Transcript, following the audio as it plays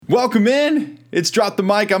Welcome in. It's Drop the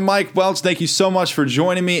Mic. I'm Mike Welch. Thank you so much for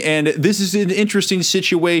joining me. And this is an interesting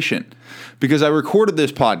situation because I recorded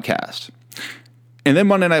this podcast and then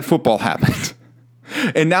Monday Night Football happened.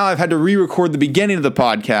 And now I've had to re-record the beginning of the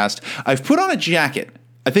podcast. I've put on a jacket.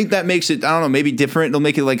 I think that makes it, I don't know, maybe different. It'll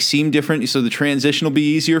make it like seem different. So the transition will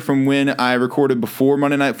be easier from when I recorded before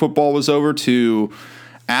Monday Night Football was over to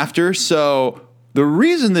after. So the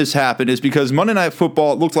reason this happened is because Monday Night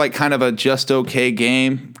Football looked like kind of a just okay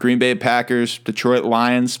game. Green Bay Packers, Detroit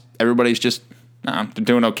Lions. Everybody's just, they're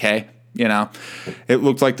doing okay. You know, it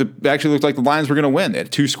actually looked like the Lions were going to win. They had a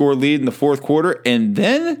 2-score lead in the fourth quarter, and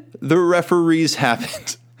then the referees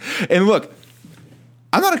happened. And look,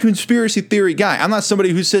 I'm not a conspiracy theory guy. I'm not somebody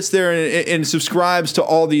who sits there and subscribes to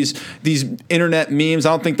all these internet memes. I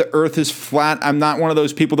don't think the earth is flat. I'm not one of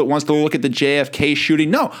those people that wants to look at the JFK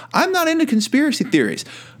shooting. No, I'm not into conspiracy theories.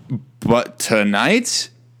 But tonight,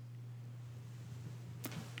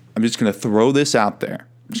 I'm just going to throw this out there.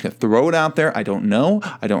 I'm just going to throw it out there. I don't know.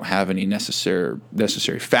 I don't have any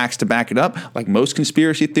necessary facts to back it up. Like most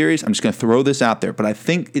conspiracy theories, I'm just going to throw this out there. But I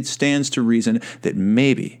think it stands to reason that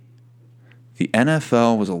maybe the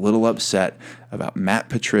NFL was a little upset about Matt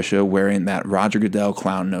Patricia wearing that Roger Goodell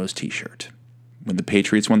clown nose T-shirt when the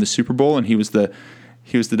Patriots won the Super Bowl and he was the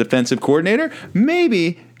defensive coordinator.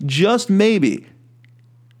 Maybe, just maybe,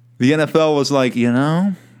 the NFL was like,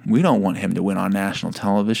 we don't want him to win on national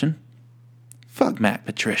television. Fuck Matt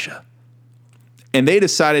Patricia. And they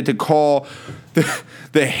decided to call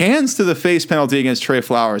the hands to the face penalty against Trey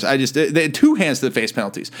Flowers. They had 2 hands to the face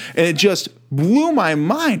penalties. And it just blew my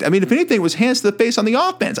mind. I mean, if anything, it was hands to the face on the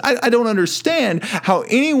offense. I don't understand how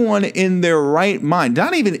anyone in their right mind,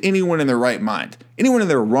 not even anyone in their right mind, anyone in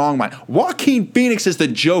their wrong mind, Joaquin Phoenix as the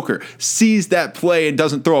Joker sees that play and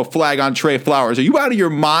doesn't throw a flag on Trey Flowers. Are you out of your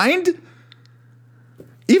mind?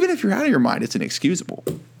 Even if you're out of your mind, it's inexcusable.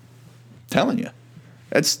 I'm telling you.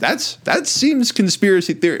 That seems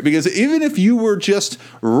conspiracy theory, because even if you were just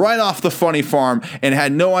right off the funny farm and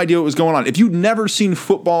had no idea what was going on, if you'd never seen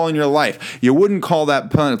football in your life, you wouldn't call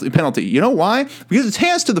that penalty. You know why? Because it's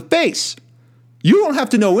hands to the face. You don't have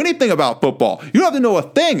to know anything about football. You don't have to know a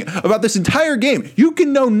thing about this entire game. You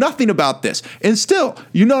can know nothing about this, and still,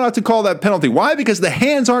 you know not to call that penalty. Why? Because the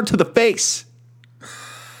hands aren't to the face.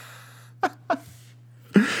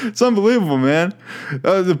 It's unbelievable, man.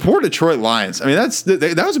 The poor Detroit Lions. I mean,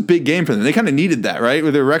 that was a big game for them. They kind of needed that, right?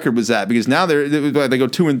 Where their record was at, because now they go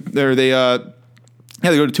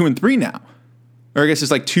 2-3 now, or I guess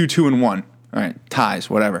it's like 2-2-1. All right, ties,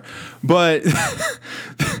 whatever. But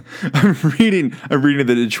I'm reading the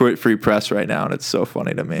Detroit Free Press right now, and it's so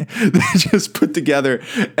funny to me. They just put together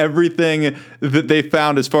everything that they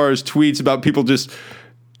found as far as tweets about people just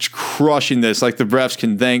crushing this. Like the refs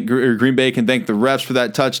can thank, or Green Bay can thank the refs for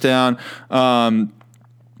that touchdown.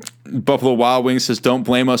 Buffalo Wild Wings says, "Don't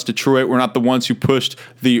blame us, Detroit. We're not the ones who pushed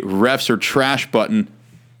the refs or trash button."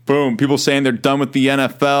 Boom. People saying they're done with the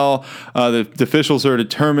NFL. The officials are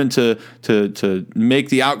determined to make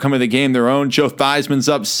the outcome of the game their own. Joe Theismann's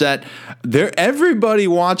upset. Everybody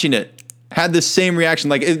watching it had the same reaction.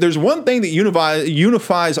 Like, there's one thing that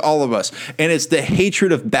unifies all of us, and it's the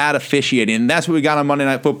hatred of bad officiating. And that's what we got on Monday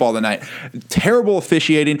Night Football tonight. Terrible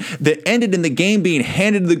officiating that ended in the game being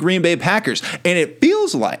handed to the Green Bay Packers. And it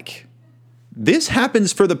feels like this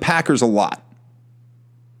happens for the Packers a lot.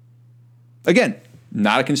 Again,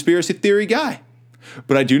 not a conspiracy theory guy,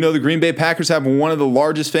 but I do know the Green Bay Packers have one of the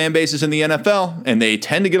largest fan bases in the NFL, and they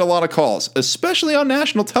tend to get a lot of calls, especially on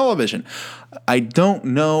national television. I don't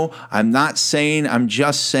know. I'm not saying. I'm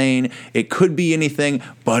just saying it could be anything,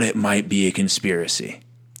 but it might be a conspiracy.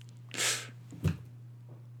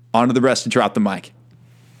 On to the rest of Drop the Mic.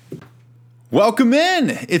 Welcome in.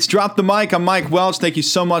 It's Drop the Mic. I'm Mike Welch. Thank you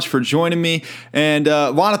so much for joining me. And a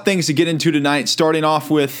lot of things to get into tonight, starting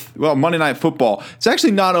off with, Monday Night Football. It's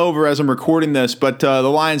actually not over as I'm recording this, but the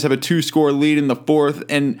Lions have a 2-score lead in the fourth.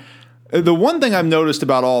 And the one thing I've noticed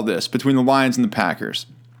about all this between the Lions and the Packers,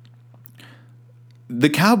 the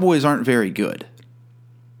Cowboys aren't very good.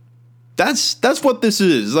 That's what this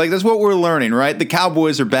is. Like, that's what we're learning, right? The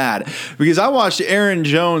Cowboys are bad. Because I watched Aaron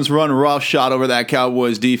Jones run roughshod over that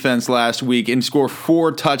Cowboys defense last week and score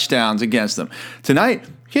 4 touchdowns against them. Tonight,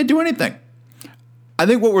 can't do anything. I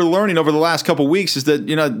think what we're learning over the last couple weeks is that,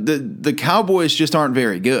 the Cowboys just aren't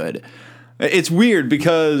very good. It's weird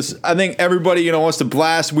because I think everybody, wants to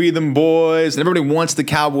blast "We Them Boys," and everybody wants the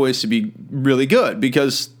Cowboys to be really good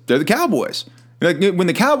because they're the Cowboys. When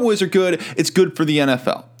the Cowboys are good, it's good for the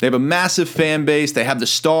NFL. They have a massive fan base. They have the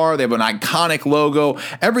star. They have an iconic logo.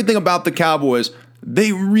 Everything about the Cowboys,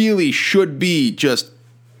 they really should be just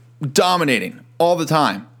dominating all the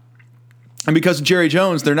time. And because of Jerry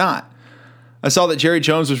Jones, they're not. I saw that Jerry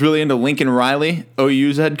Jones was really into Lincoln Riley,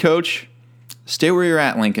 OU's head coach. Stay where you're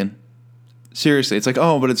at, Lincoln. Seriously, it's like,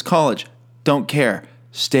 oh, but it's college. Don't care.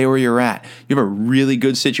 Stay where you're at. You have a really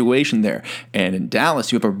good situation there. And in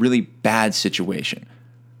Dallas, you have a really bad situation.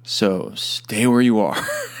 So stay where you are.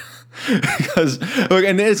 Because, look,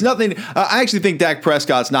 and it's nothing. I actually think Dak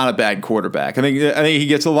Prescott's not a bad quarterback. I think he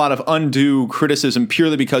gets a lot of undue criticism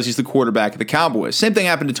purely because he's the quarterback of the Cowboys. Same thing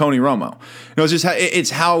happened to Tony Romo. It's just it's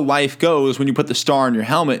how life goes when you put the star on your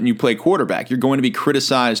helmet and you play quarterback. You're going to be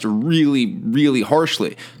criticized really, really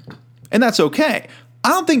harshly, and that's okay. I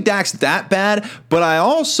don't think Dak's that bad, but I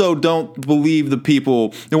also don't believe the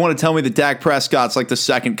people that want to tell me that Dak Prescott's like the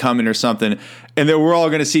second coming or something, and that we're all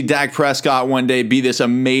going to see Dak Prescott one day be this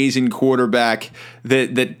amazing quarterback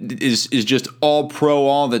that is just all pro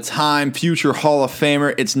all the time, future Hall of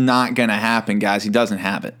Famer. It's not going to happen, guys. He doesn't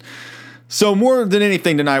have it. So more than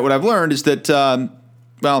anything tonight, what I've learned is that, the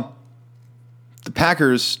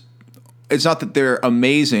Packers, it's not that they're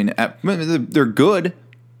amazing. They're good.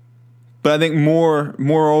 But I think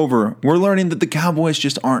moreover, we're learning that the Cowboys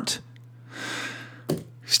just aren't.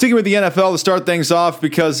 Sticking with the NFL to start things off,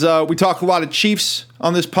 because we talk a lot of Chiefs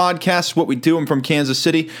on this podcast. What we do. I'm from Kansas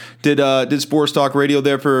City. Did Sports Talk Radio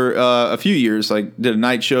there for a few years. Like, did a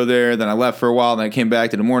night show there. Then I left for a while. Then I came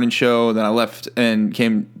back, did a morning show. Then I left and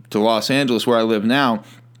came to Los Angeles, where I live now.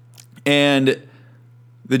 And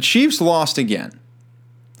the Chiefs lost again.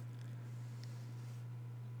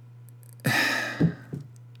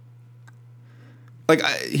 Like,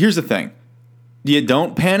 here's the thing. You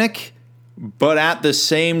don't panic, but at the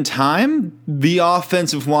same time, the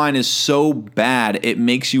offensive line is so bad, it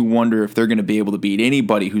makes you wonder if they're going to be able to beat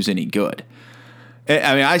anybody who's any good.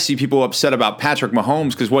 I mean, I see people upset about Patrick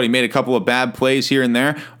Mahomes because, he made a couple of bad plays here and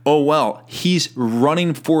there. Oh, well, he's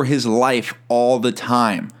running for his life all the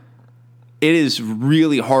time. It is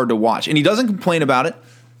really hard to watch. And he doesn't complain about it.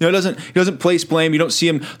 He doesn't place blame. You don't see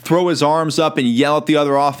him throw his arms up and yell at the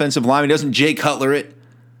other offensive lineman. He doesn't Jay Cutler it.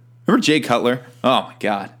 Remember Jay Cutler? Oh, my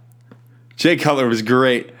God. Jay Cutler was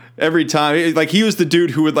great. Every time. Like, he was the dude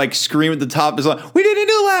who would, scream at the top of his line, "We need a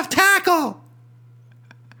new left tackle!"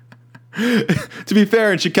 To be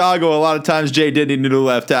fair, in Chicago, a lot of times Jay did need a new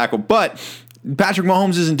left tackle. But Patrick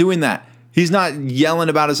Mahomes isn't doing that. He's not yelling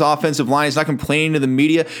about his offensive line. He's not complaining to the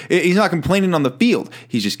media. He's not complaining on the field.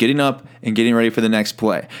 He's just getting up and getting ready for the next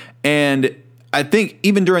play. And I think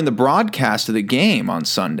even during the broadcast of the game on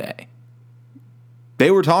Sunday, they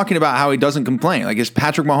were talking about how he doesn't complain. Like,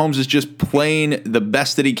 Patrick Mahomes is just playing the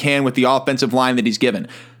best that he can with the offensive line that he's given.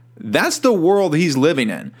 That's the world he's living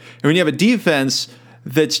in. And when you have a defense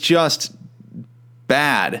that's just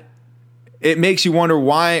bad, it makes you wonder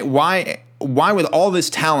why with all this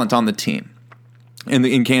talent on the team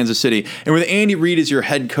in Kansas City, and with Andy Reid as your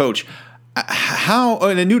head coach,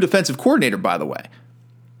 and a new defensive coordinator, by the way,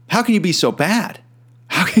 how can you be so bad?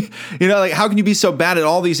 How can you be so bad at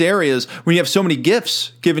all these areas when you have so many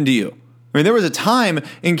gifts given to you? I mean, there was a time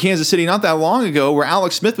in Kansas City not that long ago where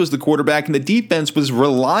Alex Smith was the quarterback and the defense was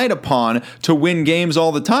relied upon to win games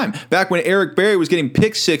all the time. Back when Eric Berry was getting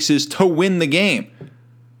pick sixes to win the game.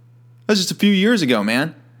 That was just a few years ago,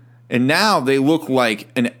 man. And now they look like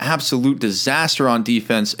an absolute disaster on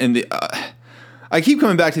defense. And I keep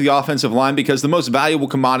coming back to the offensive line because the most valuable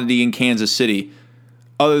commodity in Kansas City,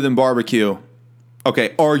 other than barbecue,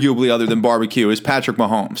 arguably other than barbecue, is Patrick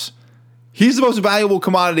Mahomes. He's the most valuable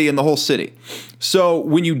commodity in the whole city. So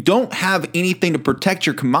when you don't have anything to protect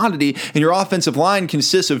your commodity and your offensive line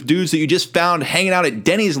consists of dudes that you just found hanging out at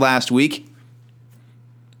Denny's last week,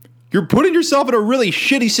 you're putting yourself in a really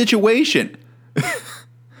shitty situation.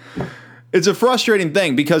 It's a frustrating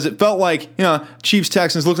thing because it felt like, Chiefs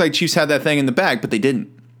Texans looked like Chiefs had that thing in the bag, but they didn't.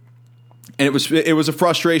 And it was a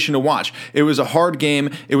frustration to watch. It was a hard game.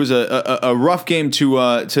 It was a rough game to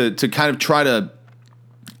kind of try to,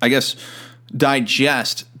 I guess,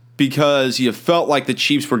 digest, because you felt like the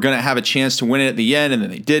Chiefs were going to have a chance to win it at the end, and then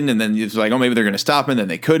they didn't, and then it's like, oh, maybe they're going to stop it, and then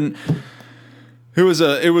they couldn't. It was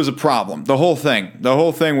a problem. The whole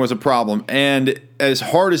thing was a problem. And as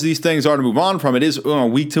hard as these things are to move on from, it is a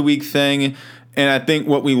week-to-week thing. And I think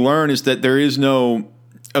what we learn is that there is no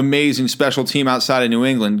amazing special team outside of New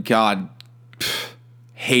England. God,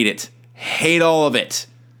 hate it. Hate all of it.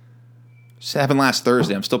 This happened last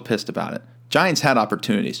Thursday. I'm still pissed about it. Giants had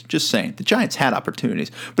opportunities. Just saying. The Giants had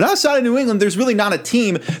opportunities. But outside of New England, there's really not a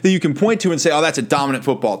team that you can point to and say, oh, that's a dominant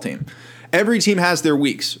football team. Every team has their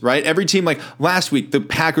weeks, right? Every team, like last week, the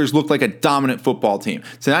Packers looked like a dominant football team.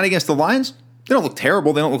 Tonight against the Lions, they don't look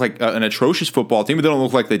terrible. They don't look like an atrocious football team, but they don't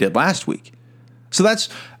look like they did last week. So that's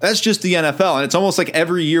just the NFL, and it's almost like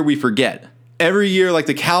every year we forget. every year, like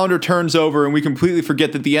the calendar turns over and we completely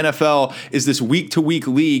forget that the NFL is this week-to-week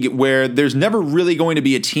league where there's never really going to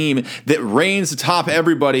be a team that reigns atop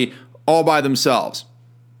everybody all by themselves.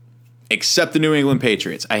 Except the New England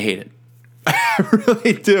Patriots. I hate it. I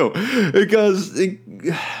really do. Because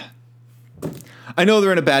I know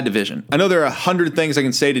they're in a bad division. I know there are 100 things I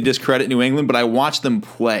can say to discredit New England, but I watch them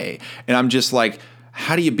play, and I'm just like,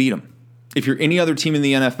 how do you beat them? If you're any other team in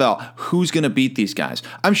the NFL, who's going to beat these guys?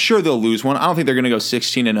 I'm sure they'll lose one. I don't think they're going to go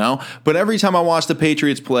 16-0, but every time I watch the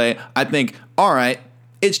Patriots play, I think, all right,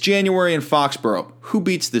 it's January in Foxborough. Who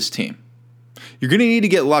beats this team? You're going to need to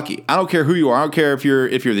get lucky. I don't care who you are. I don't care if you're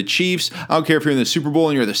the Chiefs. I don't care if you're in the Super Bowl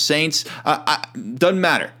and you're the Saints. Doesn't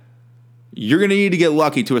matter. You're going to need to get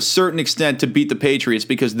lucky to a certain extent to beat the Patriots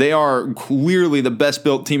because they are clearly the best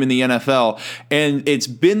built team in the NFL. And it's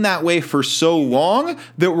been that way for so long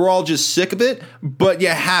that we're all just sick of it. But you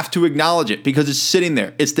have to acknowledge it because it's sitting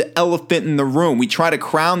there. It's the elephant in the room. We try to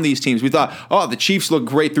crown these teams. We thought, oh, the Chiefs look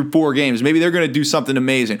great through 4 games. Maybe they're going to do something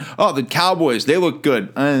amazing. Oh, the Cowboys, they look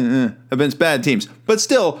good. Have been bad teams. But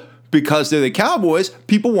still, because they're the Cowboys,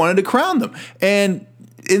 people wanted to crown them. And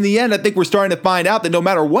in the end, I think we're starting to find out that no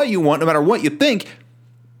matter what you want, no matter what you think,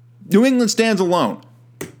 New England stands alone.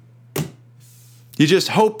 You just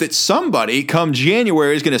hope that somebody come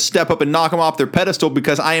January is going to step up and knock them off their pedestal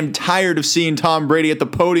because I am tired of seeing Tom Brady at the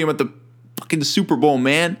podium at the fucking Super Bowl,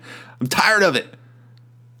 man. I'm tired of it.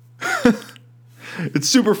 It's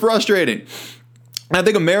super frustrating. And I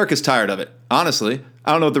think America's tired of it, honestly.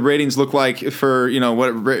 I don't know what the ratings look like for,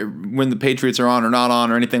 when the Patriots are on or not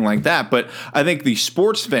on or anything like that. But I think the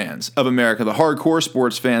sports fans of America, the hardcore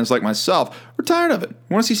sports fans like myself, we're tired of it.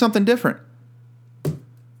 We want to see something different.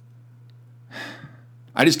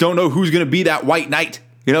 I just don't know who's going to be that white knight.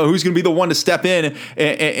 Who's going to be the one to step in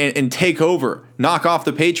and take over, knock off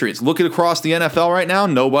the Patriots. Looking across the NFL right now,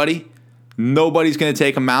 nobody. Nobody's going to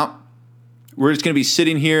take them out. We're just going to be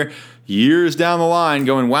sitting here years down the line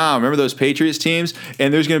going, wow, remember those Patriots teams?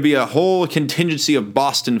 And there's going to be a whole contingency of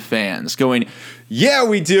Boston fans going, yeah,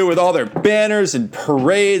 we do, with all their banners and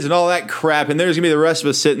parades and all that crap. And there's going to be the rest of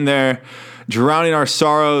us sitting there drowning our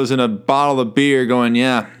sorrows in a bottle of beer going,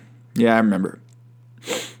 yeah, I remember.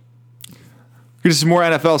 There's some more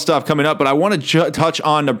NFL stuff coming up, but I want to touch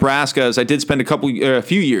on Nebraska, as I did spend a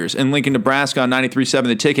few years in Lincoln, Nebraska on 93.7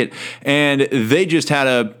 The Ticket, and they just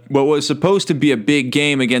had what was supposed to be a big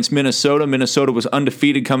game against Minnesota. Minnesota was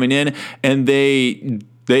undefeated coming in, and they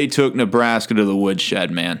took Nebraska to the woodshed,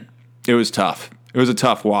 man. It was tough. It was a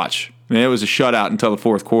tough watch. I mean, it was a shutout until the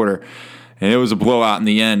fourth quarter, and it was a blowout in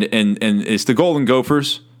the end, and it's the Golden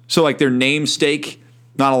Gophers, so like their namesake,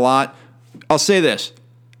 not a lot. I'll say this.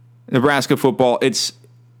 Nebraska football, it's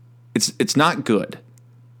not good.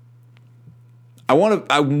 I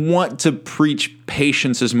want to preach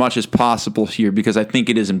patience as much as possible here because I think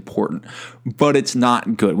it is important, but it's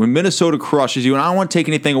not good. When Minnesota crushes you, and I don't want to take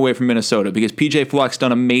anything away from Minnesota because PJ Fleck's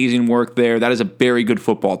done amazing work there. That is a very good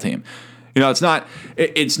football team. It's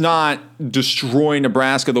not destroying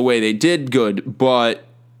Nebraska the way they did good, but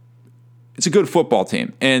it's a good football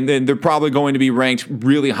team, and then they're probably going to be ranked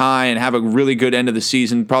really high and have a really good end of the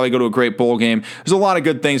season, probably go to a great bowl game. There's a lot of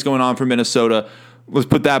good things going on for Minnesota. Let's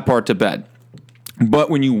put that part to bed. But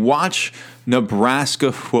when you watch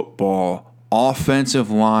Nebraska football, offensive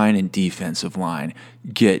line and defensive line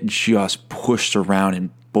get just pushed around and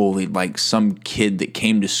bullied like some kid that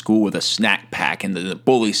came to school with a snack pack, and the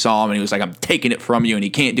bully saw him and he was like, I'm taking it from you, and he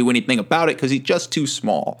can't do anything about it because he's just too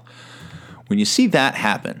small. When you see that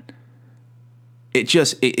happen,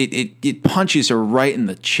 it punches her right in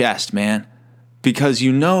the chest, man, because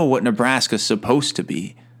you know what Nebraska's supposed to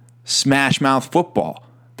be. Smash mouth football.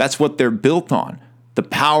 That's what they're built on. The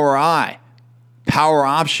power I. Power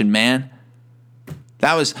option, man.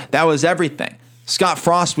 That was everything. Scott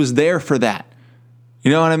Frost was there for that.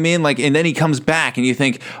 You know what I mean? And then he comes back and you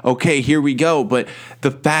think, okay, here we go. But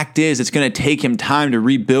the fact is, it's going to take him time to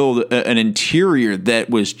rebuild an interior that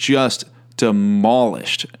was just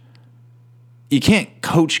demolished. You can't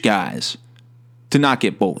coach guys to not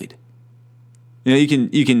get bullied. You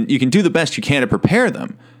can do the best you can to prepare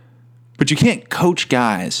them, but you can't coach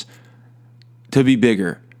guys to be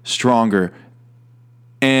bigger, stronger,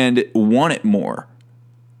 and want it more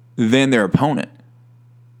than their opponent.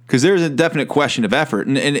 Because there's a definite question of effort,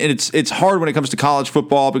 and it's hard when it comes to college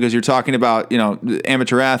football because you're talking about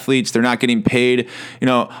amateur athletes. They're not getting paid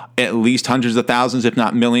at least hundreds of thousands, if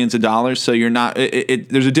not millions of dollars. So you're not.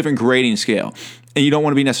 There's a different grading scale, and you don't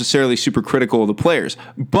want to be necessarily super critical of the players.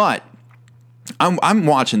 But I'm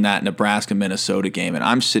watching that Nebraska Minnesota game, and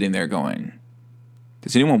I'm sitting there going,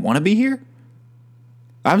 "Does anyone want to be here?"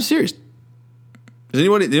 I'm serious. Does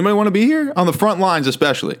anybody want to be here? On the front lines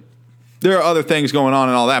especially. There are other things going on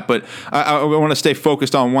and all that, but I want to stay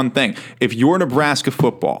focused on one thing. If you're Nebraska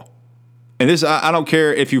football, and this, I don't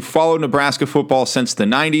care if you followed Nebraska football since the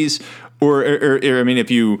 90s, or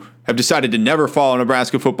if you have decided to never follow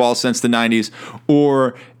Nebraska football since the 90s,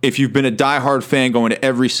 or if you've been a diehard fan going to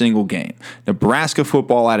every single game. Nebraska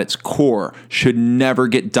football at its core should never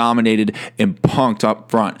get dominated and punked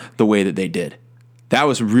up front the way that they did. That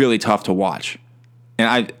was really tough to watch.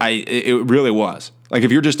 And it really was. Like,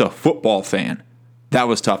 if you're just a football fan, that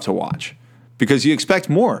was tough to watch because you expect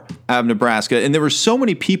more out of Nebraska. And there were so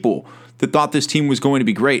many people that thought this team was going to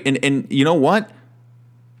be great. And you know what?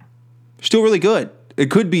 They're still really good. It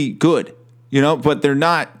could be good, but they're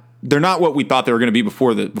not what we thought they were going to be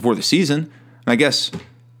before the season. And I guess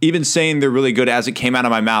even saying they're really good as it came out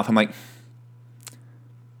of my mouth, I'm like,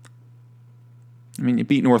 you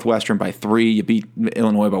beat Northwestern by 3. You beat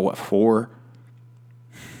Illinois by 4?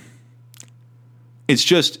 It's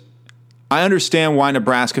just, I understand why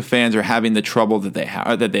Nebraska fans are having the trouble that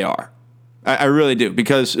they are. I really do,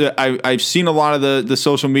 because I've seen a lot of the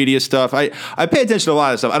social media stuff. I pay attention to a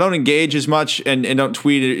lot of stuff. I don't engage as much and don't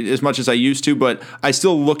tweet as much as I used to, but I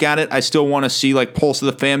still look at it. I still want to see like pulse of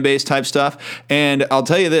the fan base type stuff. And I'll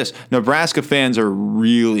tell you this, Nebraska fans are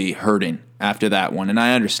really hurting after that one. And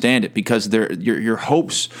I understand it because your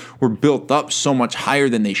hopes were built up so much higher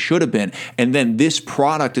than they should have been. And then this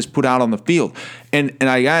product is put out on the field. And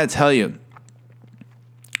I got to tell you,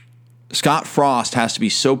 Scott Frost has to be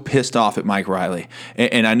so pissed off at Mike Riley.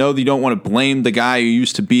 And I know that you don't want to blame the guy who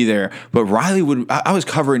used to be there, but I was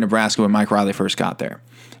covering Nebraska when Mike Riley first got there.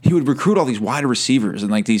 He would recruit all these wide receivers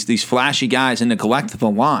and like these flashy guys and neglect the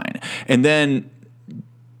line. And then,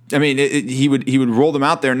 he would roll them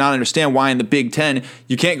out there and not understand why in the Big Ten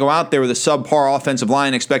you can't go out there with a subpar offensive line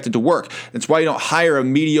and expect it to work. That's why you don't hire a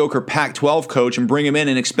mediocre Pac-12 coach and bring him in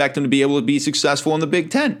and expect him to be able to be successful in the Big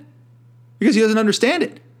Ten. Because he doesn't understand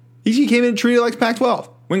it. He came in and treated it like Pac-12.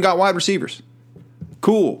 Went and got wide receivers.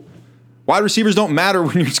 Cool. Wide receivers don't matter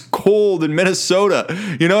when it's cold in Minnesota.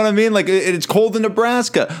 You know what I mean? Like, it's cold in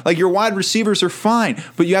Nebraska. Like, your wide receivers are fine,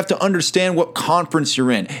 but you have to understand what conference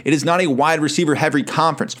you're in. It is not a wide receiver heavy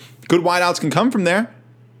conference. Good wideouts can come from there,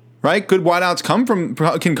 right? Good wideouts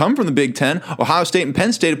can come from the Big Ten. Ohio State and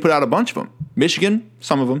Penn State have put out a bunch of them. Michigan,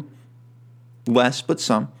 some of them. Less, but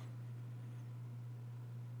some.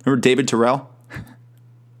 Remember David Terrell?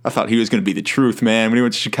 I thought he was going to be the truth, man. When he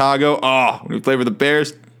went to Chicago, when he played for the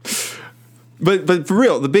Bears. But for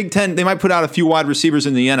real, the Big Ten, they might put out a few wide receivers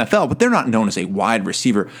in the NFL, but they're not known as a wide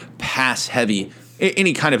receiver, pass-heavy,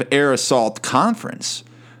 any kind of air assault conference.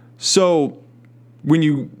 So when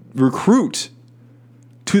you recruit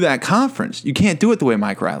to that conference, you can't do it the way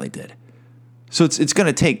Mike Riley did. So it's going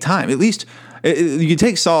to take time. At least you can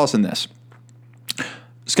take solace in this.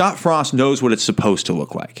 Scott Frost knows what it's supposed to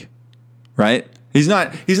look like, right? He's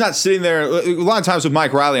not sitting there. A lot of times with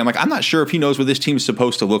Mike Riley, I'm like, I'm not sure if he knows what this team is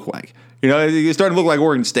supposed to look like. He's starting to look like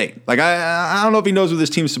Oregon State. Like, I don't know if he knows what this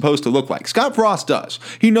team is supposed to look like. Scott Frost does.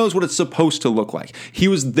 He knows what it's supposed to look like. He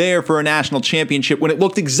was there for a national championship when it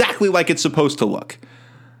looked exactly like it's supposed to look.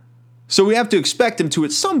 So we have to expect him to,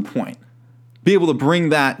 at some point, be able to bring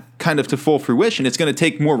that kind of to full fruition. It's going to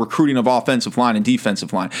take more recruiting of offensive line and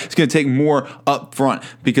defensive line. It's going to take more up front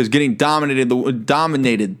because getting dominated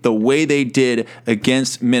the way they did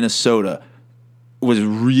against Minnesota was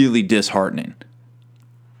really disheartening.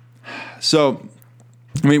 So,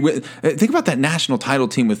 think about that national title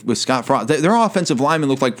team with Scott Frost. Their offensive linemen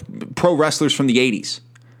looked like pro wrestlers from the 80s.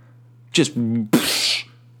 Just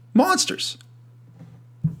monsters.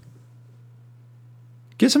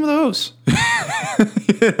 Get some of those.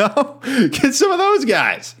 Get some of those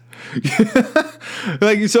guys.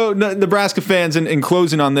 So Nebraska fans, in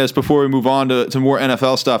closing on this, before we move on to more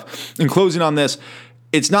NFL stuff, in closing on this,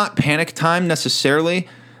 it's not panic time necessarily,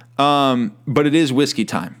 but it is whiskey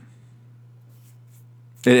time.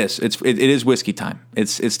 It is. It is whiskey time.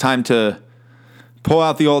 It's time to pull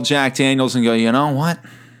out the old Jack Daniels and go, you know what?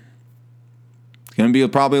 It's going to be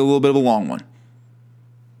probably a little bit of a long one.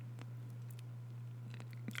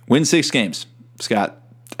 Win 6 games, Scott.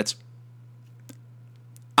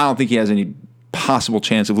 I don't think he has any possible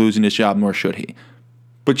chance of losing his job, nor should he.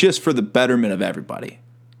 But just for the betterment of everybody,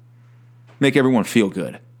 make everyone feel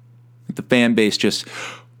good. Make the fan base just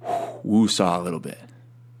woo-saw a little bit.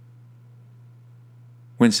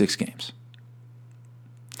 Win 6 games.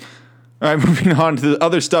 All right, moving on to the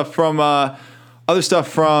other stuff from the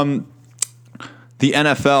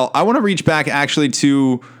NFL. I want to reach back actually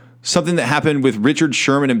to something that happened with Richard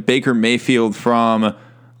Sherman and Baker Mayfield from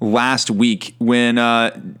last week when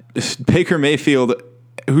Baker Mayfield,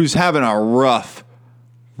 who's having a rough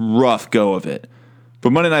rough go of it.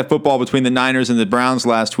 But Monday Night Football between the Niners and the Browns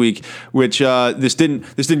last week, which this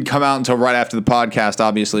didn't come out until right after the podcast,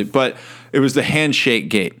 obviously, but it was the handshake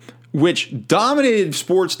gate, which dominated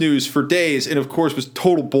sports news for days and, of course, was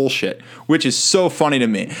total bullshit, which is so funny to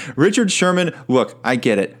me. Richard Sherman, look, I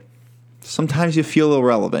get it. Sometimes you feel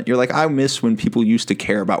irrelevant. You're like, I miss when people used to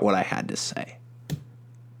care about what I had to say.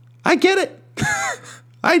 I get it.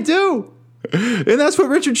 I do. And that's what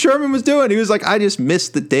Richard Sherman was doing. He was like, I just miss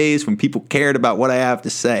the days when people cared about what I have to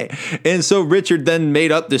say. And so Richard then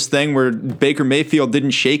made up this thing where Baker Mayfield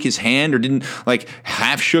didn't shake his hand or didn't like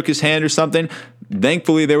half shook his hand or something.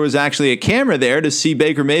 Thankfully, there was actually a camera there to see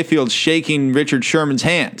Baker Mayfield shaking Richard Sherman's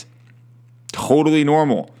hand. Totally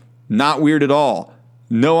normal. Not weird at all.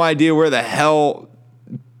 No idea where the hell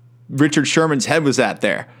Richard Sherman's head was at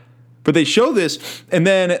there. But they show this, and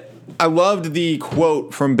then I loved the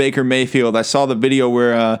quote from Baker Mayfield. I saw the video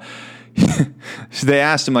where they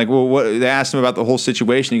asked him, like, well, what? They asked him about the whole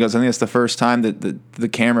situation. He goes, I think it's the first time that the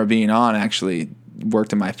camera being on actually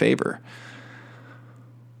worked in my favor.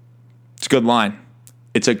 It's a good line.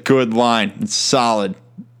 It's a good line. It's solid.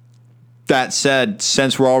 That said,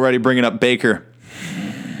 since we're already bringing up Baker,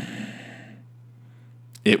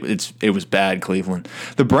 it was bad, Cleveland.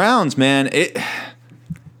 The Browns, man,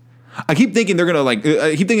 I keep thinking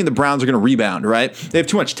I keep thinking the Browns are going to rebound, right? They have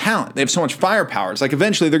too much talent. They have so much firepower. It's like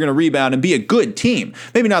eventually they're going to rebound and be a good team.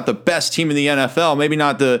 Maybe not the best team in the NFL, maybe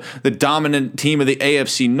not the dominant team of the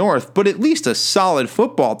AFC North, but at least a solid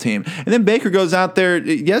football team. And then Baker goes out there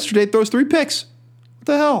yesterday, throws 3 picks. What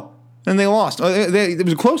the hell? And they lost. It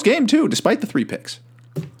was a close game, too, despite the 3 picks.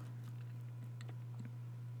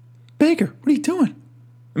 Baker, what are you doing?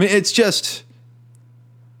 I mean, it's just...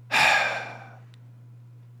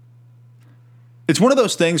 It's one of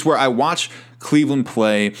those things where I watch Cleveland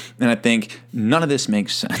play and I think none of this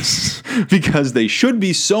makes sense because they should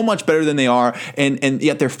be so much better than they are, and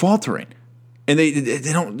yet they're faltering. And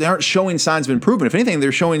they aren't showing signs of improvement. If anything,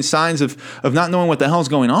 they're showing signs of not knowing what the hell's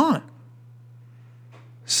going on.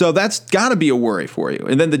 So that's got to be a worry for you.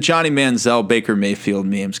 And then the Johnny Manziel, Baker Mayfield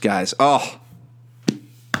memes, guys. Oh,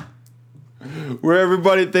 where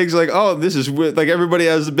everybody thinks like, oh, this is like everybody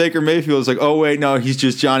has the Baker Mayfield. It's like, oh, wait, no, he's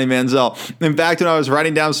just Johnny Manziel. In fact, when I was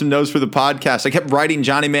writing down some notes for the podcast, I kept writing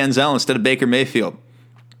Johnny Manziel instead of Baker Mayfield.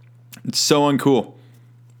 It's so uncool.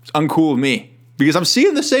 It's uncool of me because I'm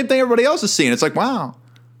seeing the same thing everybody else is seeing. It's like, wow,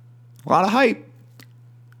 a lot of hype.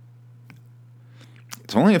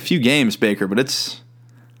 It's only a few games, Baker, but it's...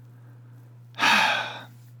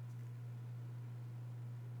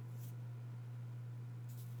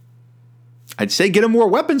 I'd say get him more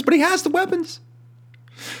weapons, but he has the weapons.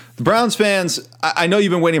 The Browns fans, I know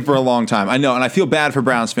you've been waiting for a long time. I know, and I feel bad for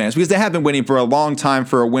Browns fans because they have been waiting for a long time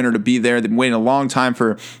for a winner to be there. They've been waiting a long time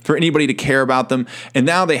for anybody to care about them. And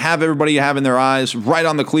now they have everybody having their eyes right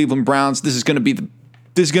on the Cleveland Browns. This is going to be the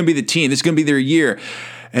team. This is going to be their year.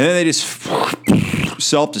 And then they just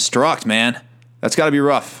self-destruct, man. That's got to be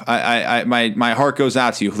rough. My heart goes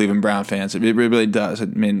out to you, Cleveland Brown fans. It really does. I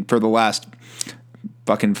mean, for the last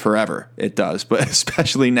fucking forever, it does, but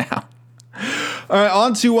especially now. All right,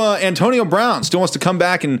 on to Antonio Brown. Still wants to come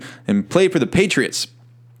back and play for the Patriots.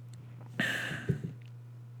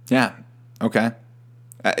 Yeah, okay.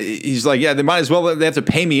 He's like, yeah, they might as well. They have to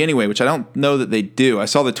pay me anyway, which I don't know that they do. I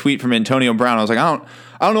saw the tweet from Antonio Brown. I was like, I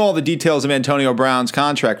don't know all the details of Antonio Brown's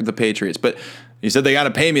contract with the Patriots, but he said they got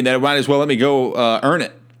to pay me. They might as well let me go earn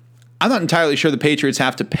it. I'm not entirely sure the Patriots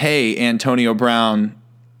have to pay Antonio Brown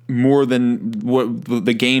more than what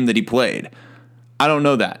the game that he played. I don't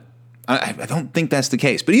know that. I don't think that's the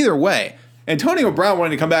case. But either way, Antonio Brown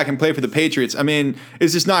wanting to come back and play for the Patriots, I mean,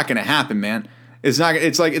 it's just not going to happen, man. It's not.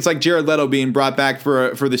 It's like Jared Leto being brought back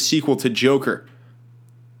for the sequel to Joker.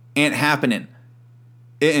 Ain't happening.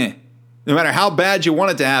 No matter how bad you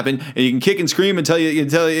want it to happen, and you can kick and scream until you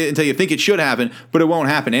think it should happen, but it won't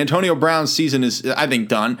happen. Antonio Brown's season is, I think,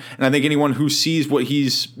 done. And I think anyone who sees what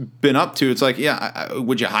he's been up to, it's like, yeah,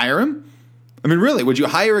 would you hire him? I mean, really, would you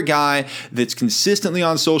hire a guy that's consistently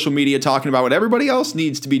on social media talking about what everybody else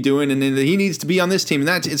needs to be doing and that he needs to be on this team?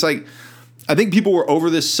 And it's like, I think people were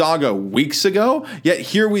over this saga weeks ago, yet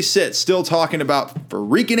here we sit still talking about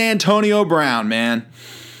freaking Antonio Brown, man.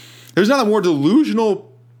 There's not a more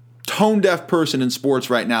delusional, tone-deaf person in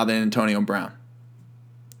sports right now than Antonio Brown.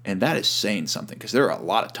 And that is saying something because there are a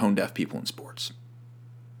lot of tone-deaf people in sports.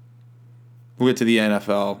 We'll get to the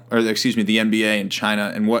NFL, or excuse me, the NBA and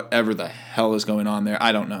China and whatever the hell is going on there.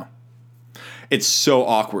 I don't know. It's so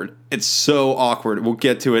awkward. It's so awkward. We'll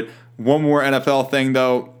get to it. One more NFL thing,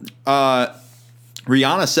 though.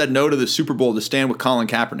 Rihanna said no to the Super Bowl to stand with Colin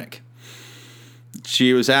Kaepernick.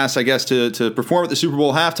 she was asked, I guess, to perform at the Super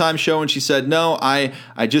Bowl halftime show, and she said, "No, I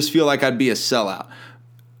just feel like I'd be a sellout."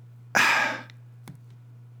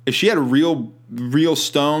 If she had real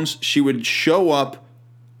stones, she would show up,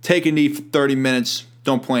 take a knee for 30 minutes,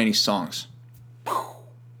 don't play any songs.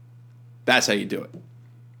 That's how you do it.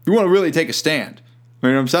 You want to really take a stand. I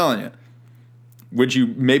mean, I'm telling you. Would you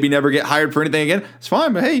maybe never get hired for anything again? It's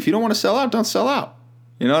fine, but hey, if you don't want to sell out, don't sell out.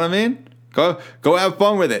 You know what I mean? Go have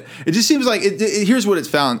fun with it. It just seems like here's what it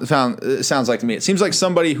sounds like to me. It seems like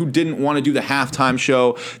somebody who didn't want to do the halftime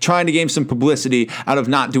show, trying to gain some publicity out of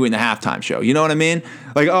not doing the halftime show. You know what I mean?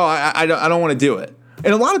 Like, oh, I don't want to do it.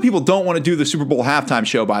 And a lot of people don't want to do the Super Bowl halftime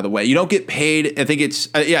show, by the way. You don't get paid. I think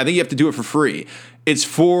I think you have to do it for free. It's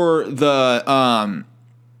for the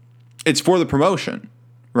promotion.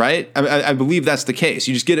 Right? I believe that's the case.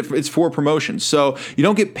 You just get it. It's for promotion. So you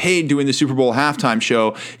don't get paid doing the Super Bowl halftime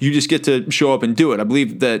show. You just get to show up and do it. I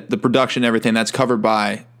believe that the production and everything, that's covered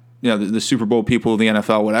by the Super Bowl people, the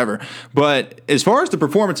NFL, whatever. But as far as the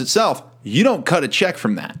performance itself, you don't cut a check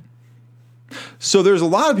from that. So there's a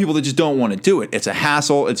lot of people that just don't want to do it. It's a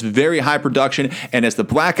hassle. It's very high production. And as the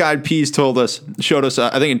Black Eyed Peas showed us,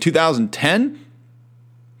 I think in 2010,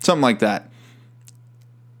 something like that,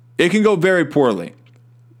 it can go very poorly.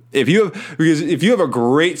 If you have a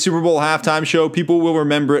great Super Bowl halftime show, people will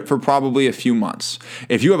remember it for probably a few months.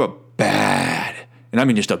 If you have a bad, and I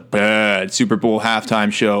mean just a bad Super Bowl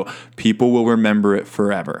halftime show, people will remember it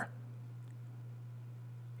forever.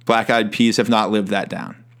 Black Eyed Peas have not lived that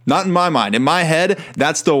down. Not in my mind. In my head,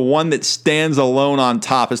 that's the one that stands alone on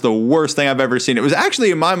top. It's the worst thing I've ever seen. It was actually,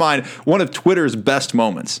 in my mind, one of Twitter's best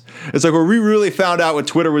moments. It's like where we really found out what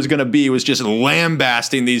Twitter was going to be was just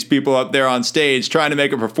lambasting these people up there on stage, trying to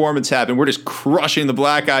make a performance happen. We're just crushing the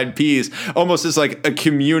Black Eyed Peas, almost as like a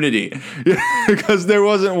community. Because there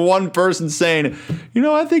wasn't one person saying,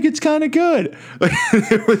 I think it's kind of good.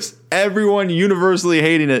 It was everyone universally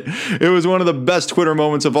hating it. It was one of the best Twitter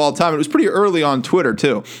moments of all time. It was pretty early on Twitter,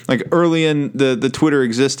 too. Like early in the Twitter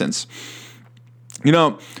existence.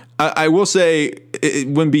 I will say,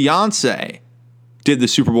 when Beyonce did the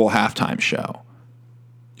Super Bowl halftime show,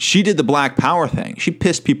 she did the Black Power thing. She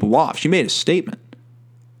pissed people off. She made a statement.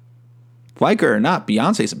 Like her or not,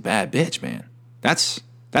 Beyonce's a bad bitch, man. That's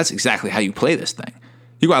exactly how you play this thing.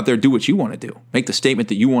 You go out there, do what you want to do. Make the statement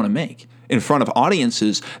that you want to make in front of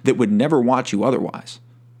audiences that would never watch you otherwise.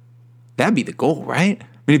 That'd be the goal, right? I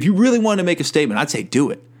mean, if you really wanted to make a statement, I'd say do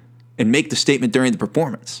it and make the statement during the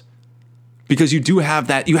performance. Because you have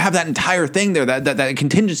that entire thing there, that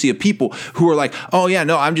contingency of people who are like, oh yeah,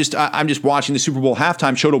 no, I'm just watching the Super Bowl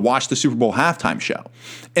halftime show to watch the Super Bowl halftime show.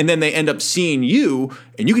 And then they end up seeing you,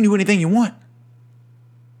 and you can do anything you want.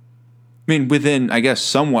 I mean, within, I guess,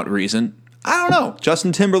 somewhat reason. I don't know.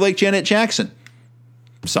 Justin Timberlake, Janet Jackson.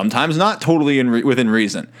 Sometimes not totally within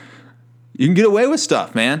reason. You can get away with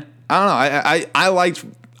stuff, man. I don't know.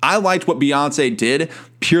 I liked what Beyonce did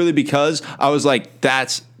purely because I was like,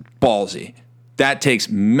 that's ballsy. That takes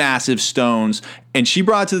massive stones. And she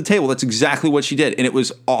brought it to the table. That's exactly what she did. And it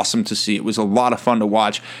was awesome to see. It was a lot of fun to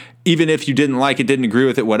watch. Even if you didn't like it, didn't agree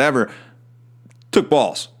with it, whatever, took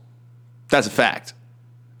balls. That's a fact.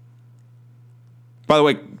 By the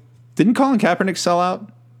way, didn't Colin Kaepernick sell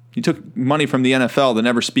out? He took money from the NFL to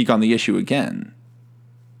never speak on the issue again.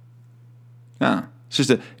 No,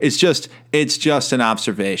 it's just an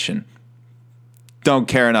observation. Don't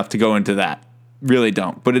care enough to go into that. Really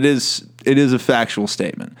don't. But it is a factual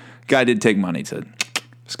statement. Guy did take money to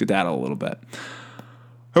skedaddle a little bit.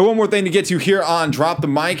 Right, one more thing to get to here on Drop the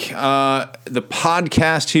Mic. The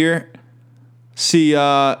podcast here. See,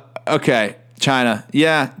 okay, China.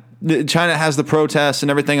 Yeah, China has the protests and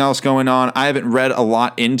everything else going on. I haven't read a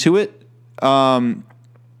lot into it. I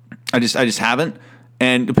just haven't.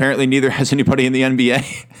 And apparently neither has anybody in the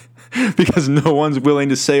NBA. Because no one's willing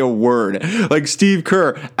to say a word. Like Steve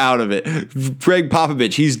Kerr, out of it. Greg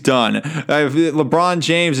Popovich, he's done. LeBron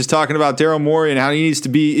James is talking about Daryl Morey and how he needs to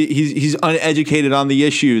be, he's uneducated on the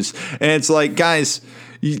issues. And it's like, guys,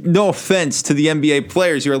 no offense to the NBA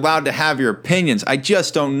players, you're allowed to have your opinions. I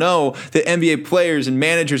just don't know that NBA players and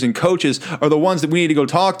managers and coaches are the ones that we need to go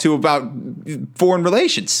talk to about foreign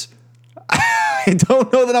relations. I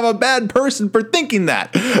don't know that I'm a bad person for thinking that.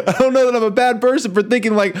 I don't know that I'm a bad person for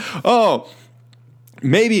thinking like, oh,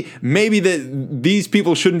 maybe that these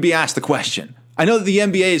people shouldn't be asked the question. I know that the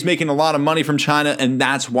NBA is making a lot of money from China, and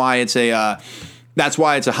that's why it's a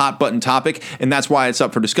hot button topic, and that's why it's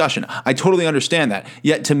up for discussion. I totally understand that.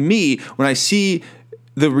 Yet to me, when I see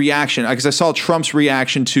the reaction, because I saw Trump's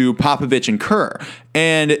reaction to Popovich and Kerr,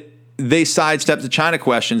 and they sidestepped the China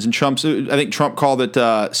questions, and I think Trump called it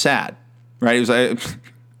sad. Right? He was like,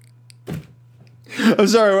 I'm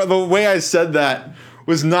sorry, the way I said that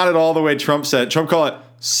was not at all the way Trump said it. Trump called it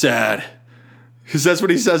sad. Because that's what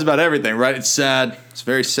he says about everything, right? It's sad. It's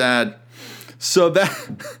very sad. So that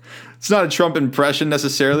it's not a Trump impression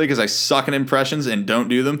necessarily because I suck at impressions and don't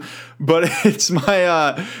do them. But it's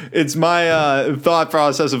my thought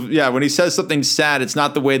process of, when he says something sad, it's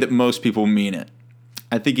not the way that most people mean it.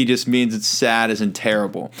 I think he just means it's sad as in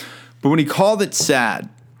terrible. But when he called it sad,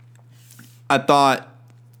 I thought,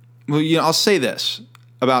 well, I'll say this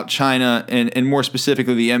about China and more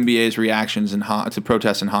specifically the NBA's reactions to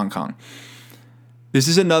protests in Hong Kong. This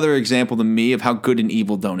is another example to me of how good and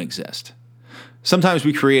evil don't exist. Sometimes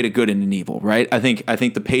we create a good and an evil, right? I think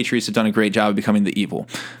the Patriots have done a great job of becoming the evil,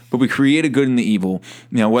 but we create a good and the evil.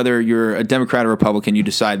 Whether you're a Democrat or Republican, you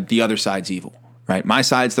decide the other side's evil, right? My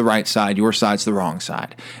side's the right side, your side's the wrong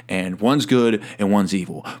side, and one's good and one's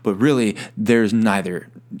evil. But really, there's neither.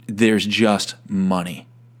 There's just money,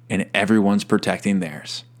 and everyone's protecting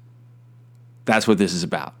theirs. That's what this is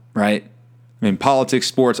about, right? I mean, politics,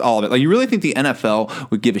 sports, all of it. Like, you really think the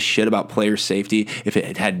NFL would give a shit about player safety if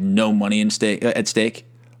it had no money at stake?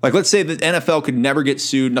 Like, let's say the NFL could never get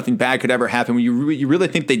sued, nothing bad could ever happen. You really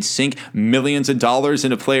think they'd sink millions of dollars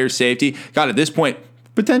into player safety? God, at this point,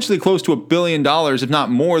 potentially close to $1 billion, if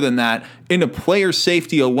not more than that, into player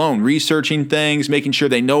safety alone, researching things, making sure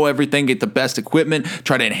they know everything, get the best equipment,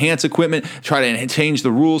 try to enhance equipment, try to change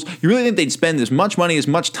the rules. You really think they'd spend as much money, as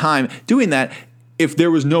much time doing that if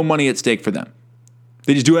there was no money at stake for them?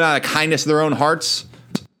 They just do it out of kindness of their own hearts?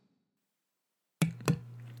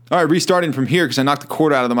 All right, restarting from here because I knocked the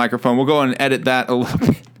cord out of the microphone. We'll go and edit that a little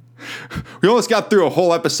bit. We almost got through a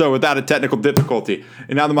whole episode without a technical difficulty,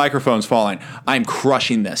 and now the microphone's falling. I'm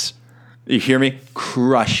crushing this. You hear me?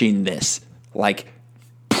 Crushing this. Like,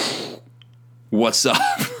 what's up?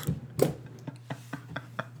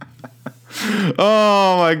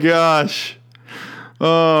 Oh, my gosh.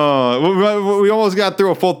 Oh, we almost got through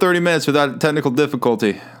a full 30 minutes without technical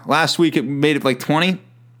difficulty. Last week, it made it like 20.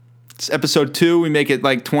 It's episode 2. We make it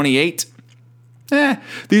like 28.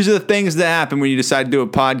 These are the things that happen when you decide to do a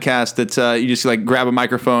podcast that you just like grab a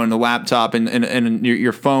microphone and a laptop and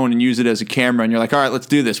your phone and use it as a camera. And you're like, all right, let's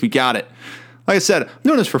do this. We got it. Like I said, I'm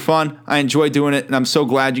doing this for fun. I enjoy doing it. And I'm so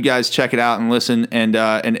glad you guys check it out and listen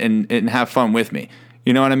and have fun with me.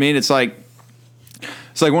 You know what I mean? It's like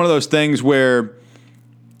one of those things where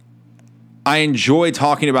I enjoy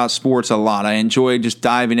talking about sports a lot. I enjoy just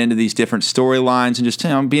diving into these different storylines and just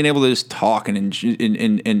being able to just talk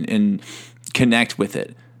and connect with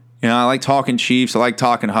it. I like talking Chiefs. I like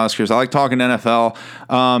talking Huskers. I like talking NFL.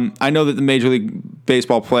 I know that the Major League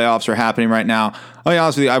Baseball playoffs are happening right now. I'll be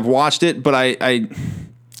honest with you, I've watched it, but I'm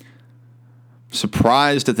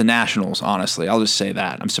surprised at the Nationals, honestly. I'll just say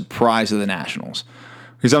that. I'm surprised at the Nationals.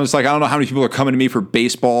 Because I'm just like, I don't know how many people are coming to me for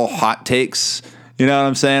baseball hot takes. You know what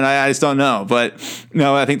I'm saying? I just don't know. But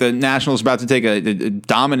I think the Nationals are about to take a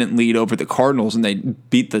dominant lead over the Cardinals, and they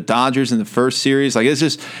beat the Dodgers in the first series. Like,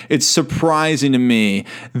 it's surprising to me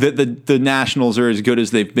that the Nationals are as good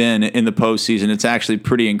as they've been in the postseason. It's actually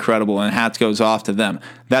pretty incredible, and hats goes off to them.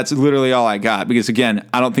 That's literally all I got. Because again,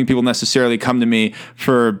 I don't think people necessarily come to me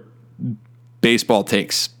for baseball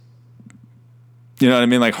takes. You know what I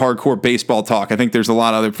mean? Like hardcore baseball talk. I think there's a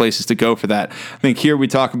lot of other places to go for that. I think here we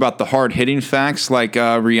talk about the hard-hitting facts like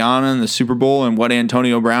Rihanna and the Super Bowl and what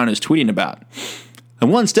Antonio Brown is tweeting about.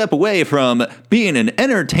 I'm one step away from being an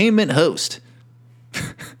entertainment host.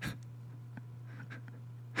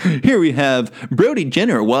 Here we have Brody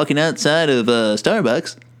Jenner walking outside of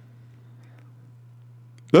Starbucks.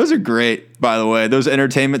 Those are great, by the way. Those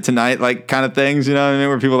Entertainment Tonight like kind of things, you know what I mean?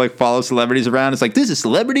 Where people like follow celebrities around. It's like, this is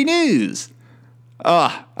celebrity news.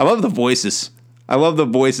 I love the voices. I love the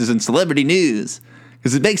voices in celebrity news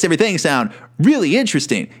because it makes everything sound really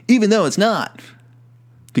interesting, even though it's not.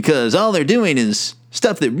 Because all they're doing is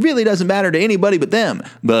stuff that really doesn't matter to anybody but them.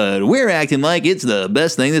 But we're acting like it's the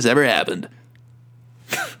best thing that's ever happened.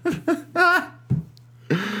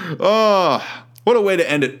 Oh, what a way to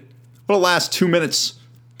end it. What a last 2 minutes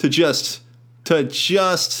to just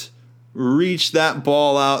reach that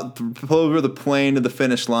ball out over the plane to the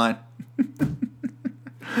finish line.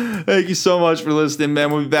 Thank you so much for listening, man.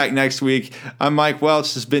 We'll be back next week. I'm Mike Welch.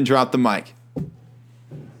 This has been Drop the Mic.